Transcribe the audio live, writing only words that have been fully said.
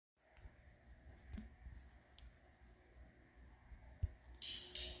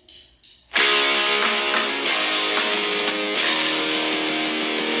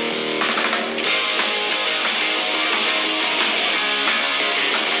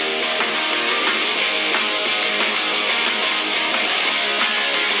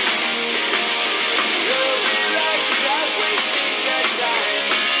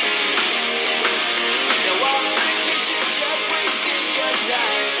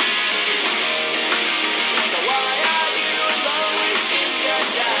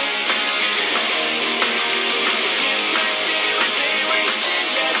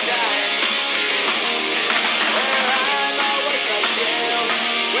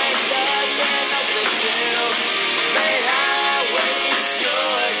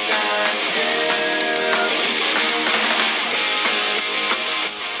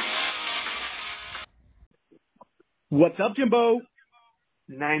What's up, Jimbo?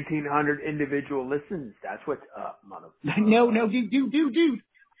 1,900 individual listens. That's what's up, motherfucker. No, dude.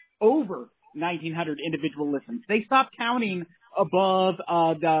 Over 1,900 individual listens. They stopped counting above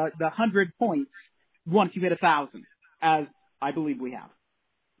the 100 points once you hit 1,000, as I believe we have.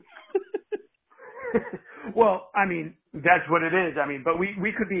 Well, I mean, that's what it is. I mean, but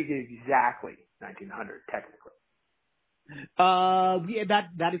we could be exactly 1,900 technically. Yeah,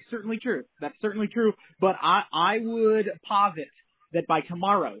 that is certainly true. That's certainly true. But I would posit that by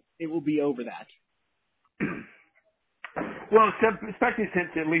tomorrow it will be over that. Well, especially since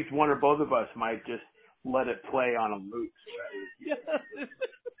at least one or both of us might just let it play on a loop.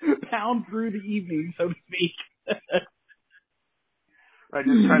 Pound through the evening, so to speak. Right,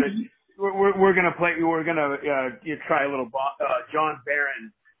 just try to. We're gonna play. We're gonna try a little John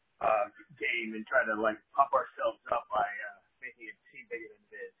Barron game and try to like pump ourselves up by making it seem bigger than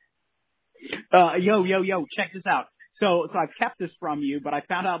it is. Yo, check this out. So I've kept this from you, but I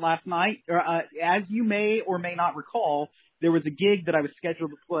found out last night, as you may or may not recall, there was a gig that I was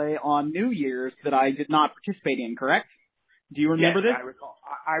scheduled to play on New Year's that I did not participate in, correct? Do you remember this? I recall.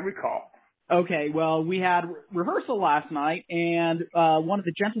 I recall. Okay, well, we had rehearsal last night, and one of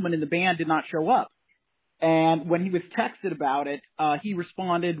the gentlemen in the band did not show up. And when he was texted about it, he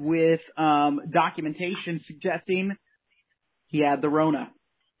responded with documentation suggesting he had the Rona.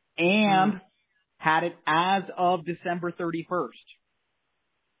 And had it as of December 31st.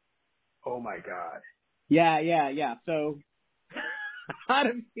 Oh my God. Yeah. So I had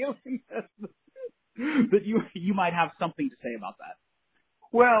a feeling that you might have something to say about that.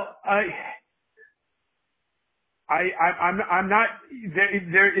 Well, I'm not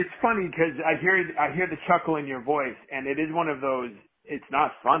there. It's funny because I hear the chuckle in your voice, and it is one of those. It's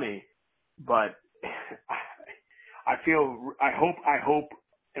not funny, but I hope.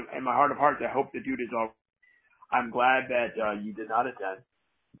 In my heart of hearts, I hope the dude is all. I'm glad that you did not attend.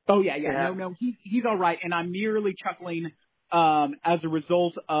 Oh yeah. No, he's all right, and I'm merely chuckling as a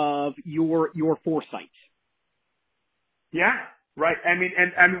result of your foresight. Yeah, right. I mean,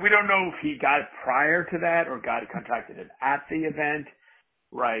 we don't know if he got it prior to that or got contracted it at the event,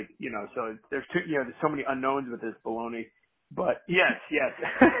 right? So there's there's so many unknowns with this baloney. But yes.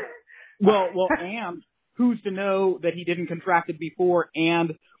 well, and who's to know that he didn't contract it before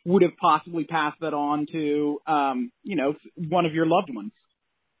and would have possibly passed that on to, one of your loved ones?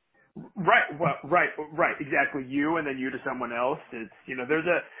 Right. Well, right. Exactly. You and then you to someone else. It's,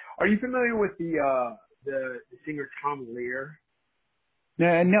 are you familiar with the singer Tom Lear? No,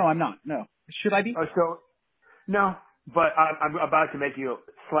 I'm not. No. Should I be? No, but I'm about to make you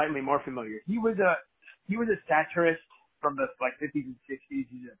slightly more familiar. He was a satirist from the 50s and 60s.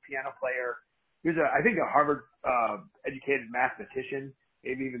 He's a piano player. He was I think a Harvard educated mathematician,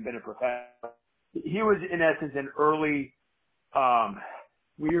 maybe even been a professor. He was in essence an early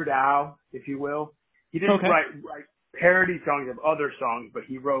Weird Al, if you will. He didn't write parody songs of other songs, but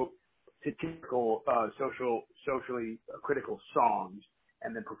he wrote satirical, socially critical songs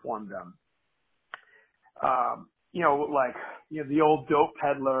and then performed them. The old Dope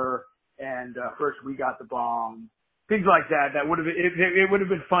Peddler and First We Got the Bomb. Things like that. That would have it would have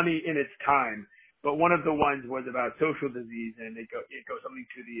been funny in its time. But one of the ones was about social disease, and it goes something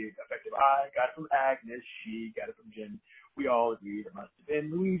to the effect of, I got it from Agnes, she got it from Jim. We all agreed it must have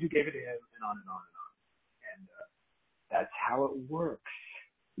been Louise who gave it to him, and on and on and on. And that's how it works.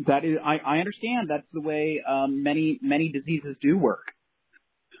 That is, I understand. That's the way many diseases do work.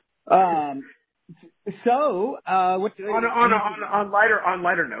 So what on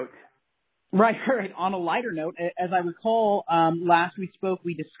lighter notes. Right. On a lighter note, as I recall, last we spoke,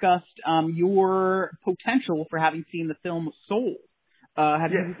 we discussed your potential for having seen the film Soul.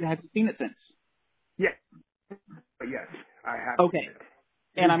 Have you seen it since? Yes. Yes, I have. Okay.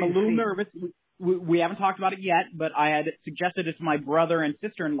 And I'm a little nervous. We haven't talked about it yet, but I had suggested it to my brother and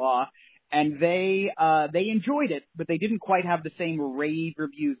sister-in-law, and they enjoyed it, but they didn't quite have the same rave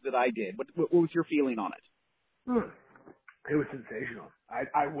reviews that I did. What was your feeling on it? It was sensational.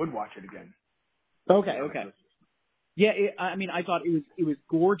 I would watch it again. Okay. Yeah, I thought it was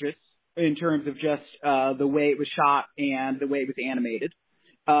gorgeous in terms of just the way it was shot and the way it was animated.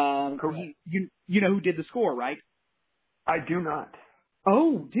 Correct. You know who did the score, right? I do not.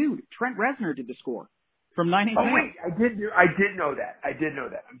 Oh, dude, Trent Reznor did the score from Nine Inch Nails. Oh wait, I did know that. I'm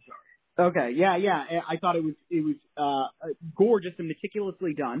sorry. Okay, yeah. I thought it was gorgeous and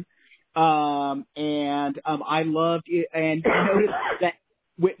meticulously done. And I loved it. And you notice that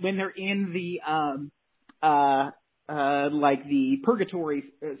when they're in the like the purgatory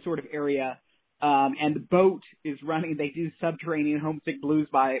sort of area, and the boat is running, they do Subterranean Homesick Blues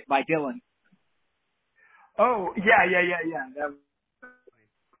by Dylan. Oh, yeah.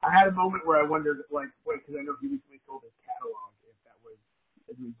 I had a moment where I wondered, like, wait, because I know he recently sold his catalog, if that was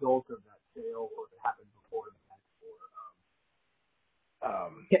as a result of that sale or if it happened before that.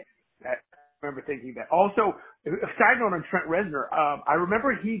 Yeah. I remember thinking that. Also, a side note on Trent Reznor, I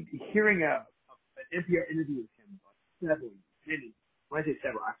remember hearing an NPR interview with him, when I say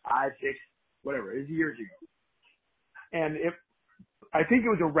several, 5, 6, whatever, it was years ago. And I think it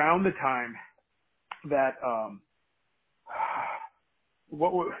was around the time that,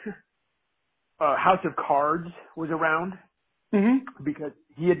 what was, House of Cards was around, because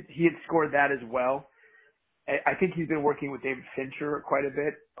he had scored that as well. I think he's been working with David Fincher quite a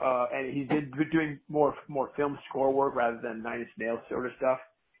bit, and he's been doing more film score work rather than Nine Inch Nails sort of stuff.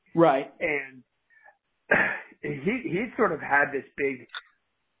 Right. And he sort of had this big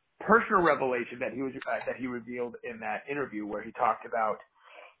personal revelation that he revealed in that interview where he talked about,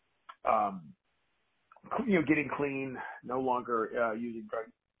 getting clean, no longer using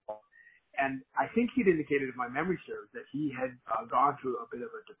drugs. And I think he'd indicated, if my memory serves, that he had gone through a bit of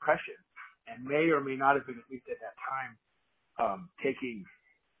a depression and may or may not have been, at least at that time, taking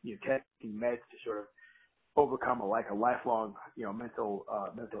meds to sort of overcome a lifelong, mental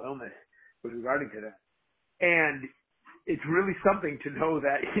illness with regarding to that. And it's really something to know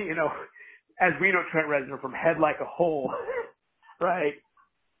that, as we know Trent Reznor, from Head Like a Hole, right,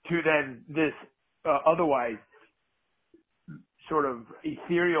 to then this otherwise sort of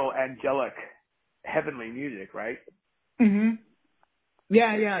ethereal, angelic, heavenly music, right? Mm-hmm.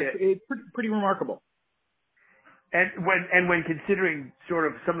 Yeah. It's pretty remarkable. And when considering sort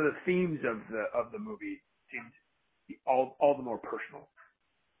of some of the themes of the movie, it seems all the more personal.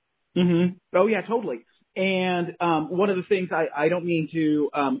 Mm-hmm. Oh yeah, totally. And one of the things, I don't mean to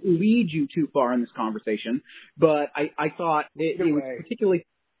lead you too far in this conversation, but I thought it was particularly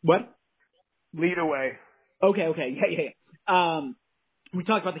what? Lead away. Okay. Yeah. We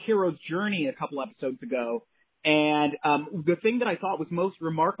talked about the hero's journey a couple episodes ago, and the thing that I thought was most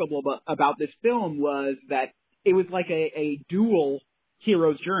remarkable about this film was that it was like a dual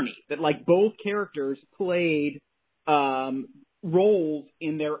hero's journey, that like both characters played roles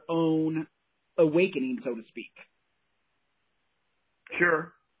in their own awakening, so to speak.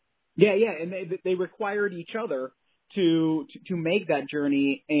 Sure. Yeah, and they required each other to make that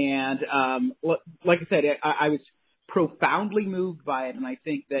journey, and like I said, I was profoundly moved by it, and I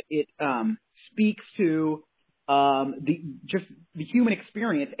think that it speaks to the human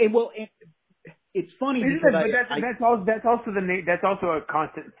experience. It's funny because that's also a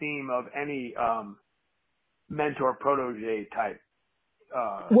constant theme of any mentor protege type.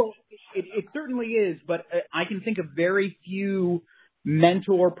 Well, it certainly is, but I can think of very few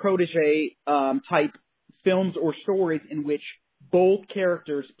mentor protege type films or stories in which both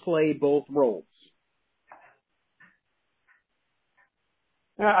characters play both roles.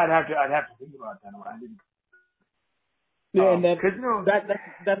 I'd have to think about that one. I didn't. Yeah, and that's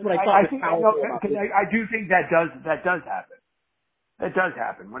what I thought was powerful about this. I do think that does happen. That does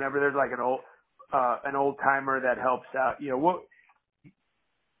happen whenever there's like an old timer that helps out.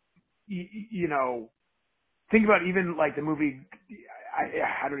 Think about even like the movie.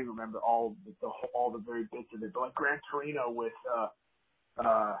 I don't even remember all the very bits of it, but like Gran Torino with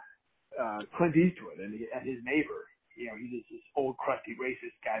Clint Eastwood and his neighbor. He's this old crusty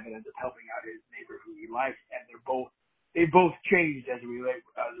racist guy that ends up helping out his neighbor who he likes, and they both changed as a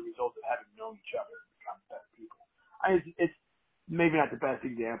result of having known each other and become better people. It's maybe not the best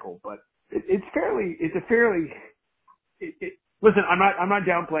example, but it's a fairly. Listen, I'm not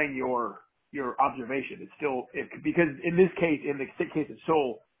downplaying your observation. It's still because in this case, in the case of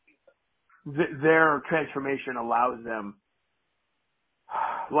Soul, their transformation allows them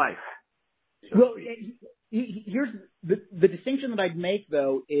life. Well, here's the distinction that I'd make,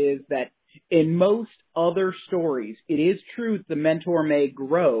 though, is that in most other stories, it is true that the mentor may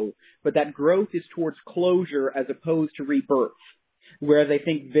grow, but that growth is towards closure as opposed to rebirth. Whereas I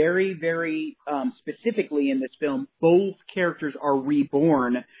think very, very specifically in this film, both characters are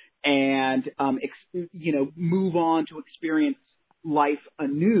reborn and move on to experience life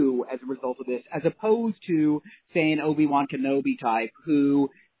anew as a result of this, as opposed to, say, an Obi-Wan Kenobi type who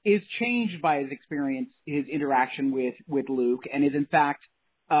is changed by his experience, his interaction with Luke, and is in fact,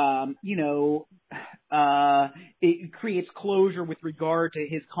 it creates closure with regard to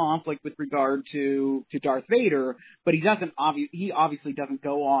his conflict with regard to Darth Vader, but he obviously doesn't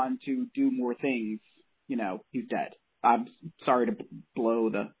go on to do more things. He's dead. I'm sorry to blow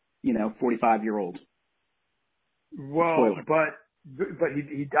the 45-year-old. Well, but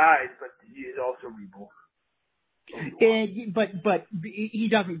he dies, but he is also reborn. But he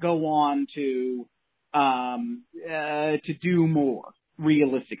doesn't go on to to do more,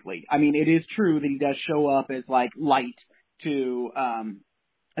 realistically. I mean, it is true that he does show up as, like, light to,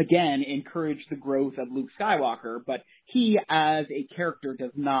 again, encourage the growth of Luke Skywalker, but he, as a character,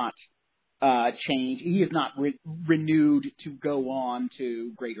 does not change. He is not renewed to go on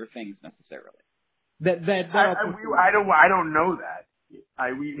to greater things necessarily. I don't know that.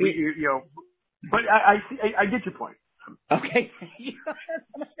 But I get your point. Okay.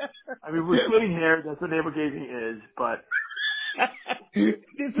 I mean, we're splitting hairs. That's what navel gazing is, but we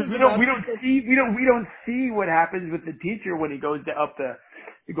don't see what happens with the teacher when he goes up the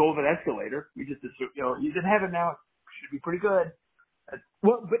golden escalator. We just assume, he's in heaven now. Should be pretty good.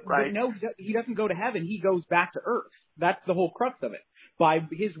 Well, but right. No, he doesn't go to heaven. He goes back to Earth. That's the whole crux of it. By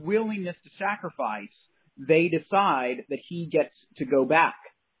his willingness to sacrifice, they decide that he gets to go back.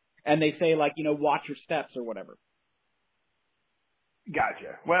 And they say, like, watch your steps or whatever.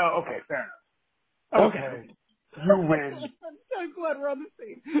 Gotcha. Well, okay, fair enough. Okay. You win. I'm glad we're on the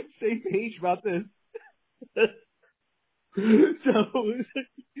same page about this. So,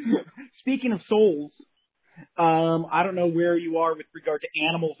 speaking of souls, I don't know where you are with regard to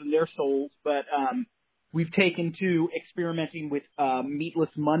animals and their souls, but we've taken to experimenting with Meatless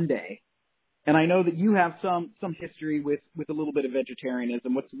Monday, and I know that you have some history with a little bit of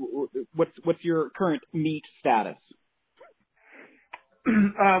vegetarianism. What's your current meat status?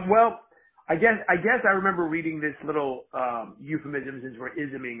 Well, I guess I remember reading this little euphemism, since we're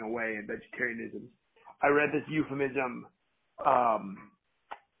isming away in vegetarianism. I read this euphemism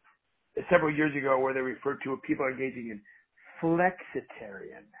several years ago where they referred to people engaging in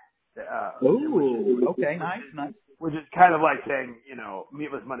flexitarian. Okay, nice. Which is kind of like saying,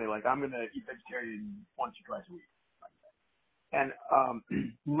 Meatless Monday, like I'm going to eat vegetarian once or twice a week. And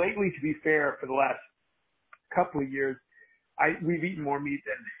lately, to be fair, for the last couple of years, we've eaten more meat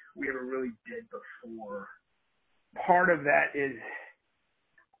than we ever really did before. Part of that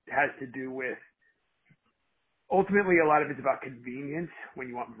has to do with, ultimately, a lot of it's about convenience when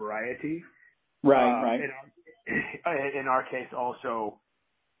you want variety. Right. In our case, also,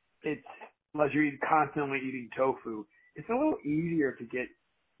 it's, unless you're constantly eating tofu, it's a little easier to get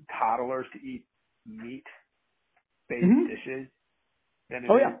toddlers to eat meat-based dishes than it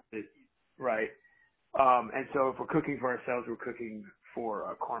is. Right. And so if we're cooking for ourselves, we're cooking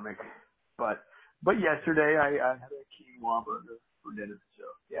for Cormac. But yesterday I had a quinoa burger for dinner. So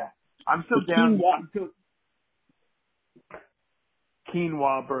yeah, I'm still down.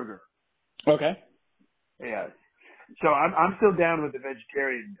 Quinoa burger. Okay. Yeah. So I'm still down with the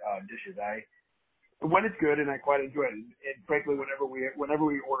vegetarian dishes. When it's good, and I quite enjoy it. And frankly, whenever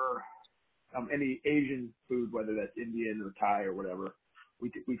we order any Asian food, whether that's Indian or Thai or whatever,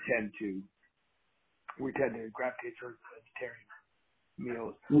 we tend to gravitate towards vegetarian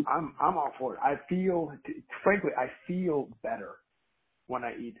meals. I'm all for it. I feel better when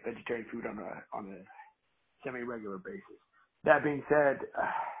I eat vegetarian food on a semi-regular basis. That being said,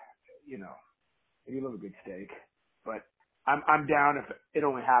 you love a good steak, but I'm down if it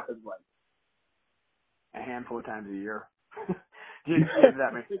only happens like a handful of times a year. Does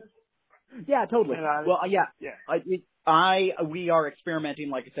that make sense? Yeah, totally. We are experimenting,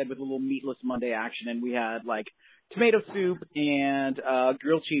 like I said, with a little Meatless Monday action, and we had like tomato soup and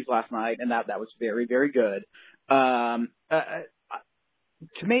grilled cheese last night, and that was very, very good. The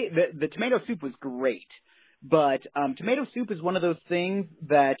tomato soup was great, but tomato soup is one of those things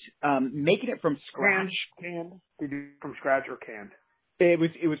that making it from scratch. Canned? Did you do it from scratch or canned? It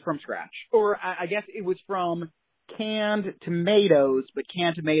was from scratch, or I guess it was from canned tomatoes, but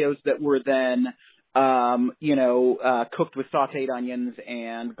canned tomatoes that were then cooked with sautéed onions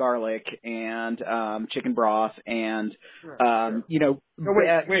and garlic and chicken broth and Sure.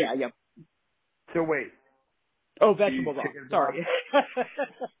 Wait. So wait. Oh, vegetable broth. Sorry.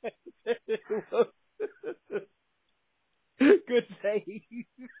 Good save.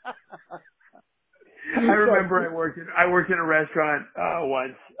 I remember I worked in a restaurant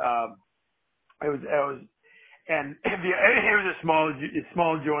once. It was a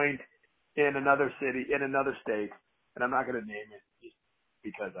small joint in another city, in another state, and I'm not going to name it just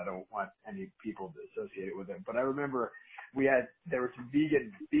because I don't want any people to associate it with it. But I remember there were some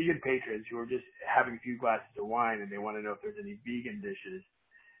vegan patrons who were just having a few glasses of wine, and they want to know if there's any vegan dishes.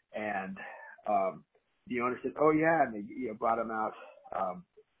 And the owner said, "Oh yeah," and they brought them out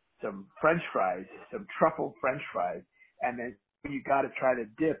some French fries, some truffle French fries, and then you got to try the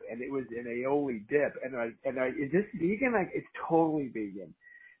dip, and it was an aioli dip, and I is this vegan? Like, it's totally vegan,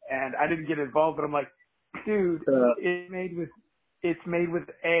 and I didn't get involved, but I'm like, dude, it's made with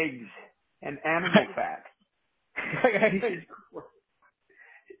eggs and animal fat.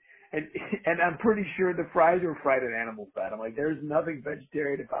 and I'm pretty sure the fries were fried in animal fat. I'm like, there's nothing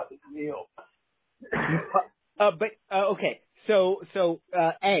vegetarian about this meal. Okay. So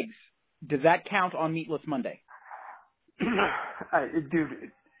eggs, does that count on Meatless Monday?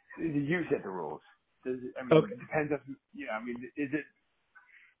 Dude, you set the rules. Okay. It depends on, is it,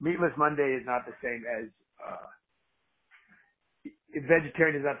 Meatless Monday is not the same as,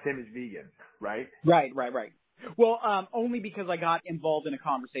 vegetarian is not the same as vegan, right? Right. Well, only because I got involved in a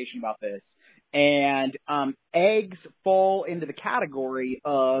conversation about this, and eggs fall into the category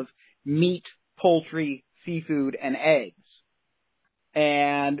of meat, poultry, seafood, and eggs.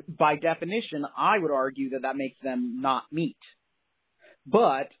 And by definition, I would argue that makes them not meat.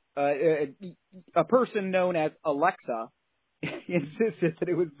 But a person known as Alexa insisted that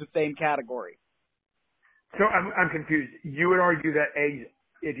it was the same category. So I'm confused. You would argue that eggs,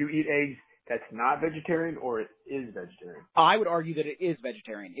 if you eat eggs, that's not vegetarian, or it is vegetarian? I would argue that it is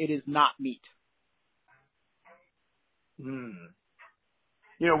vegetarian. It is not meat. We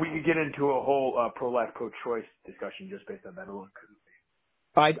could get into a whole pro-life, pro-choice discussion just based on that alone, couldn't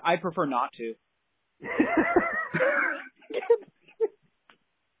we? I prefer not to.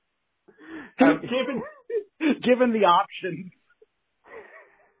 Given the option.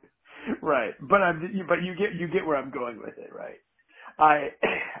 Right, but you get where I'm going with it, right? I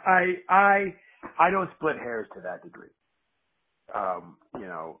don't split hairs to that degree.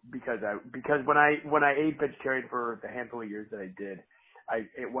 Because when I ate vegetarian for the handful of years that I did,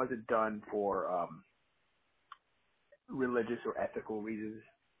 it wasn't done for religious or ethical reasons.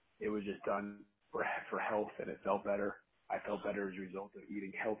 It was just done for health, and it felt better. I felt better as a result of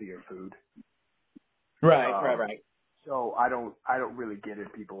eating healthier food. Right. So I don't really get in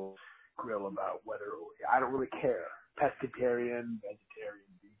people's grill about whether I don't really care. Pescatarian, vegetarian,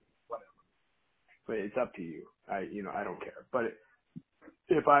 vegan, whatever. But it's up to you. I don't care. But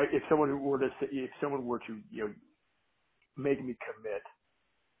if someone were to make me commit,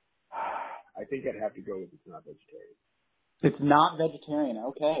 I think I'd have to go with it's not vegetarian. It's not vegetarian.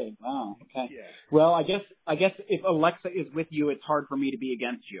 Okay. Wow. Okay. Yeah. Well, I guess if Alexa is with you, it's hard for me to be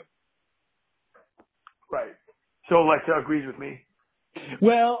against you. Right. So Alexa agrees with me.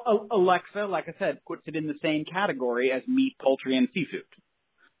 Well, Alexa, like I said, puts it in the same category as meat, poultry, and seafood.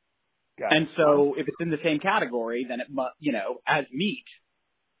 Got and it. So if it's in the same category, then it as meat,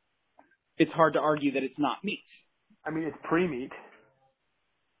 it's hard to argue that it's not meat. I mean, it's pre-meat.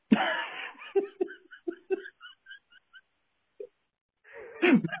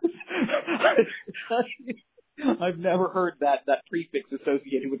 I've never heard that prefix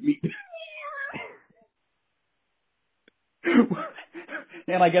associated with meat.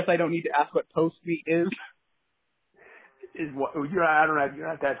 And I guess I don't need to ask what post meat is. Is what you don't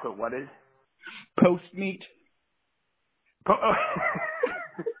have to ask what is post meat.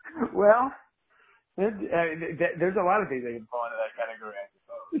 Well, there's a lot of things that can fall into that category, I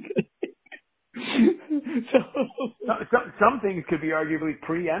suppose. Some things could be arguably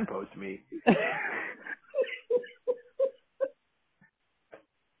pre and post meat.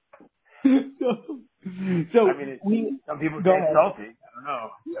 So I mean, some people say it's salty. I don't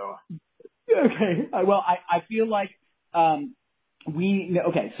know. So. Okay. Well, I feel like we're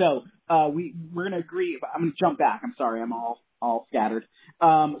gonna agree. I'm gonna jump back. I'm sorry. I'm all scattered.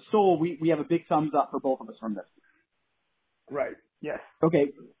 Soul, we have a big thumbs up for both of us from this. Right. Yes.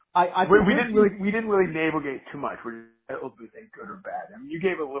 Okay. We didn't really navigate too much. We didn't say good or bad. I mean, you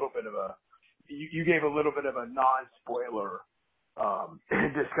gave a little bit of a non-spoiler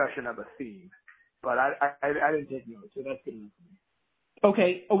discussion of a theme, but I didn't take notes, so that's good enough for me.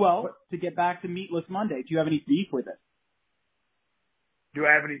 Okay. Well, to get back to Meatless Monday, do you have any beef with it? Do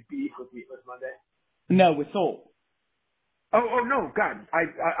I have any beef with Meatless Monday? No, with Soul. Oh no, God!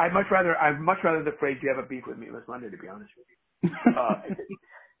 I'd much rather the phrase "you have a beef with Meatless Monday," to be honest with you.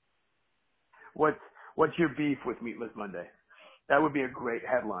 What's your beef with Meatless Monday? That would be a great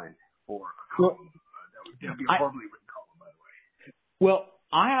headline for a column. That would be a horribly written column, by the way. Well,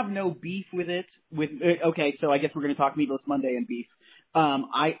 I have no beef with it. Okay, so I guess we're going to talk Meatless Monday and beef.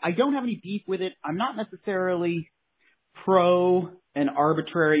 I don't have any beef with it. I'm not necessarily pro an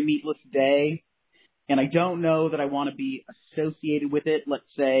arbitrary meatless day, and I don't know that I want to be associated with it. Let's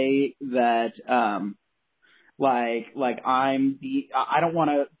say that, I don't want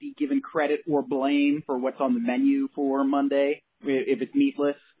to be given credit or blame for what's on the menu for Monday if it's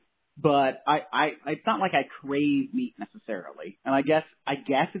meatless. But it's not like I crave meat necessarily, and I guess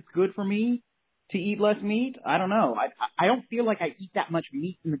it's good for me to eat less meat. I don't know. I don't feel like I eat that much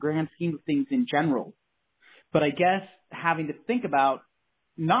meat in the grand scheme of things in general. But I guess having to think about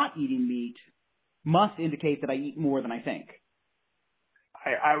not eating meat must indicate that I eat more than I think.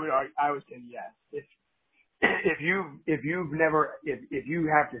 I would say yes. If you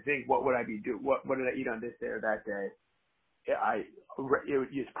have to think what would I be what did I eat on this day or that day,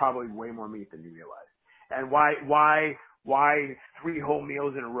 it's probably way more meat than you realize. And why 3 whole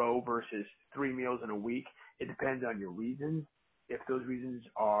meals in a row versus 3 meals in a week? It depends on your reasons. If those reasons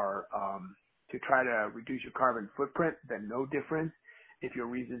are to try to reduce your carbon footprint, then no difference. If your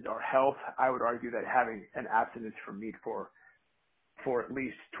reasons are health, I would argue that having an abstinence from meat for at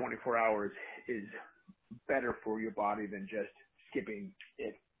least 24 hours is better for your body than just skipping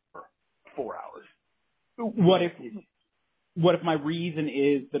it for 4 hours. What if my reason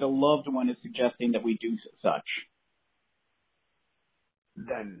is that a loved one is suggesting that we do such?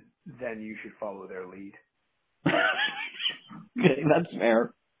 Then you should follow their lead. Okay, that's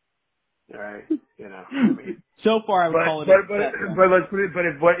fair. All right, you know. I mean, so far, I would call it. But let's put it.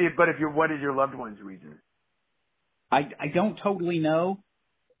 What is your loved one's reason? I don't totally know.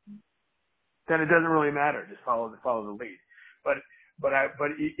 Then it doesn't really matter. Just follow the lead. But I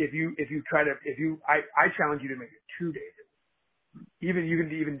challenge you to make it 2 days. Even you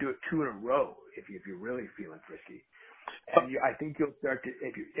can even do it 2 in a row if you're really feeling frisky. And I think you'll start to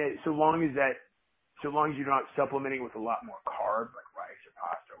so long as you're not supplementing with a lot more carbs like rice or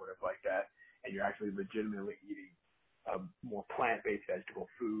pasta or whatever like that, and you're actually legitimately eating more plant-based vegetable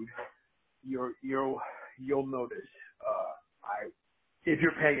food, you'll notice. If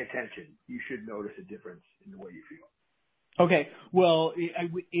you're paying attention, you should notice a difference in the way you feel. Okay, well,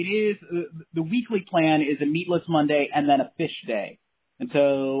 it is the weekly plan is a meatless Monday and then a fish day. And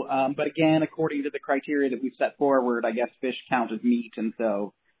so, but again, according to the criteria that we've set forward, I guess fish count as meat, and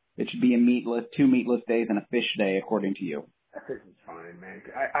so it should be 2 meatless days and a fish day, according to you. Fish is fine, man.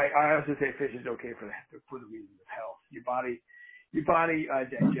 I also say fish is okay for the reasons of health. Your body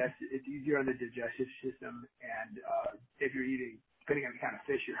digests. It's easier on the digestive system, and if you're eating, depending on the kind of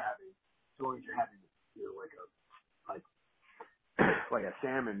fish you're having, as long as you're having, like a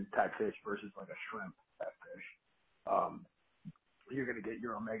salmon type fish versus like a shrimp type fish, you're gonna get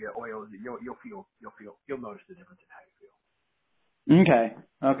your omega oils. You'll notice the difference in how you feel.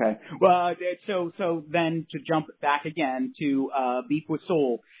 Okay. Well, so then to jump back again to beef with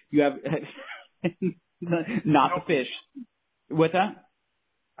soul, you have not the fish. What's that?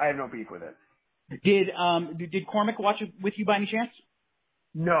 I have no beef with it. Did Cormac watch it with you by any chance?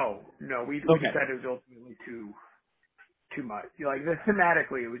 No. We decided it was ultimately too much. Like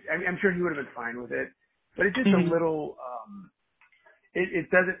thematically, it was. I'm sure he would have been fine with it, but it's just a little. It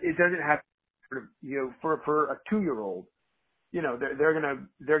doesn't have sort of, for a 2-year-old. They're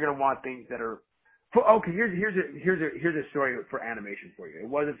gonna want things that are. Here's a story for animation for you. It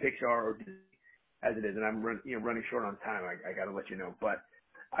wasn't Pixar or Disney as it is, and I'm running short on time. I got to let you know, but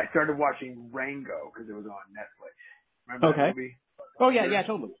I started watching Rango because it was on Netflix. Remember that movie? Oh yeah,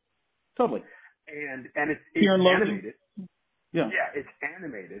 totally. And it's animated. Yeah, it's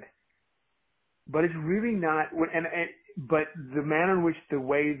animated, but it's really not. But the manner in which the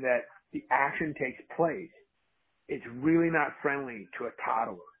way that the action takes place, it's really not friendly to a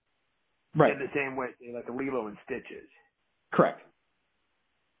toddler. Right. In the same way, like the Lilo and Stitch is. Correct.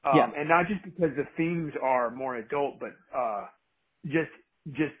 Yeah. And not just because the themes are more adult, but just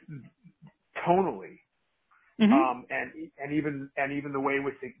tonally, and even the way in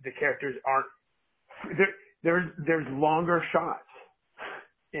which the characters aren't. There's longer shots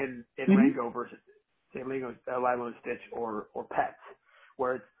in Rango versus say Lilo and Stitch or Pets,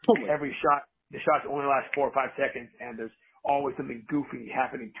 where it's every shot, the shots only last 4 or 5 seconds, and there's always something goofy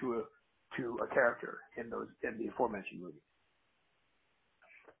happening to a character in the aforementioned movies.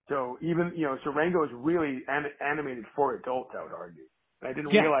 So Rango is really animated for adults, I would argue. And I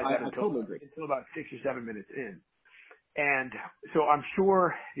didn't realize that until about 6 or 7 minutes in. And so I'm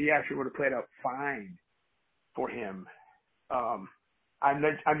sure the action would have played out fine for him. I'm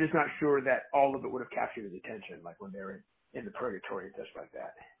just not sure that all of it would have captured his attention, like when they were in the purgatory and such like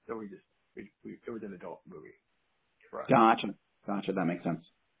that. So it was an adult movie for us. Gotcha. That makes sense.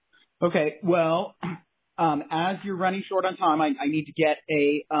 Okay, well, as you're running short on time, I need to get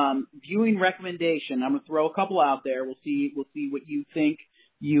a viewing recommendation. I'm going to throw a couple out there. We'll see what you think.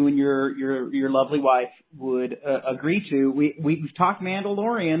 You and your lovely wife would agree to. We've talked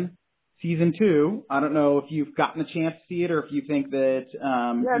Mandalorian season 2. I don't know if you've gotten a chance to see it, or if you think that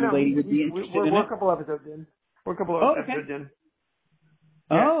your lady would be interested in it. We're a couple episodes in. Episodes in.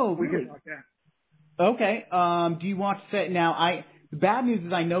 Yeah, we really? can talk that. Okay. Do you want to say now? The bad news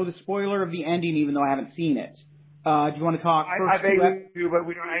is I know the spoiler of the ending, even though I haven't seen it. Do you want to talk first? I vaguely do, but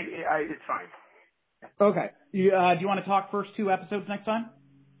we don't. It's fine. Okay. Do you want to talk first 2 episodes next time?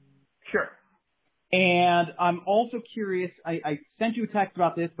 Sure. And I'm also curious, I sent you a text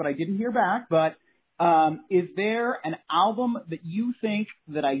about this, but I didn't hear back, but is there an album that you think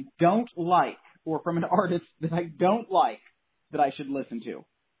that I don't like, or from an artist that I don't like, that I should listen to?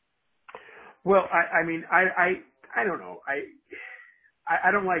 Well, I mean, I don't know.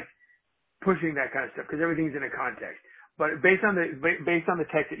 I don't like pushing that kind of stuff because everything's in a context. But based on the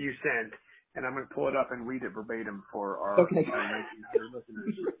text that you sent, and I'm going to pull it up and read it verbatim for our 1900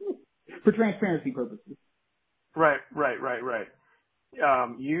 listeners. For transparency purposes. Right.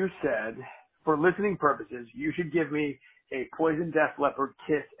 You said, for listening purposes, you should give me a Poison, Def Leppard,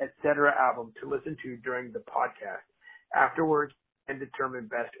 Kiss, etc. album to listen to during the podcast. Afterwards, and determine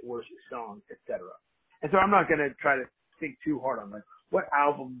best, worst song, etc. And so I'm not going to try to think too hard on like what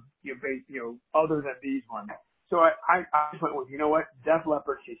album other than these ones. So I just went with, you know what, Def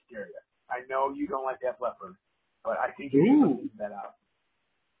Leppard, Hysteria. I know you don't like Def Leppard, but I think you should listen to that album.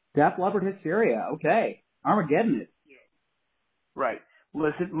 Def Leppard, Hysteria. Okay, Armageddon it. Right.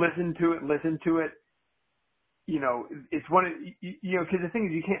 Listen to it. You know, it's one of, because the thing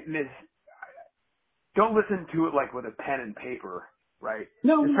is, you can't miss. Don't listen to it like with a pen and paper, right?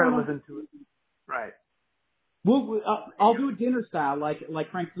 No, Just try to listen to it. Right. Well, I'll do it dinner style, like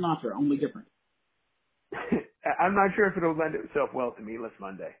Frank Sinatra, only different. I'm not sure if it'll lend itself well to Meatless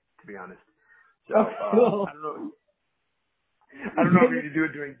Monday, to be honest. So cool. I don't know if you can do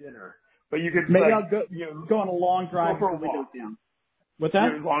it during dinner, but you could maybe I'll go on a long drive with the windows down. What's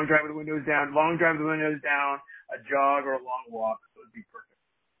that? Long drive with the windows down. Long drive with the windows down. A jog or a long walk would be perfect.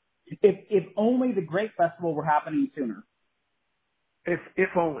 If only the Grape Festival were happening sooner. If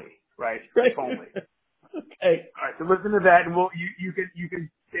only, right? Right. If only. Okay. All right. So listen to that, and you can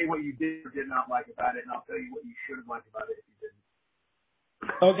say what you did or did not like about it, and I'll tell you what you should have liked about it if you didn't.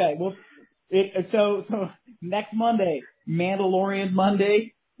 Okay. Well, so next Monday, Mandalorian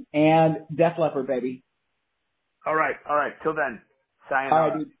Monday, and Def Leppard, baby. All right. Till then, sayonara. All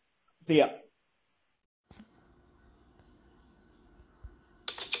right, dude. See ya.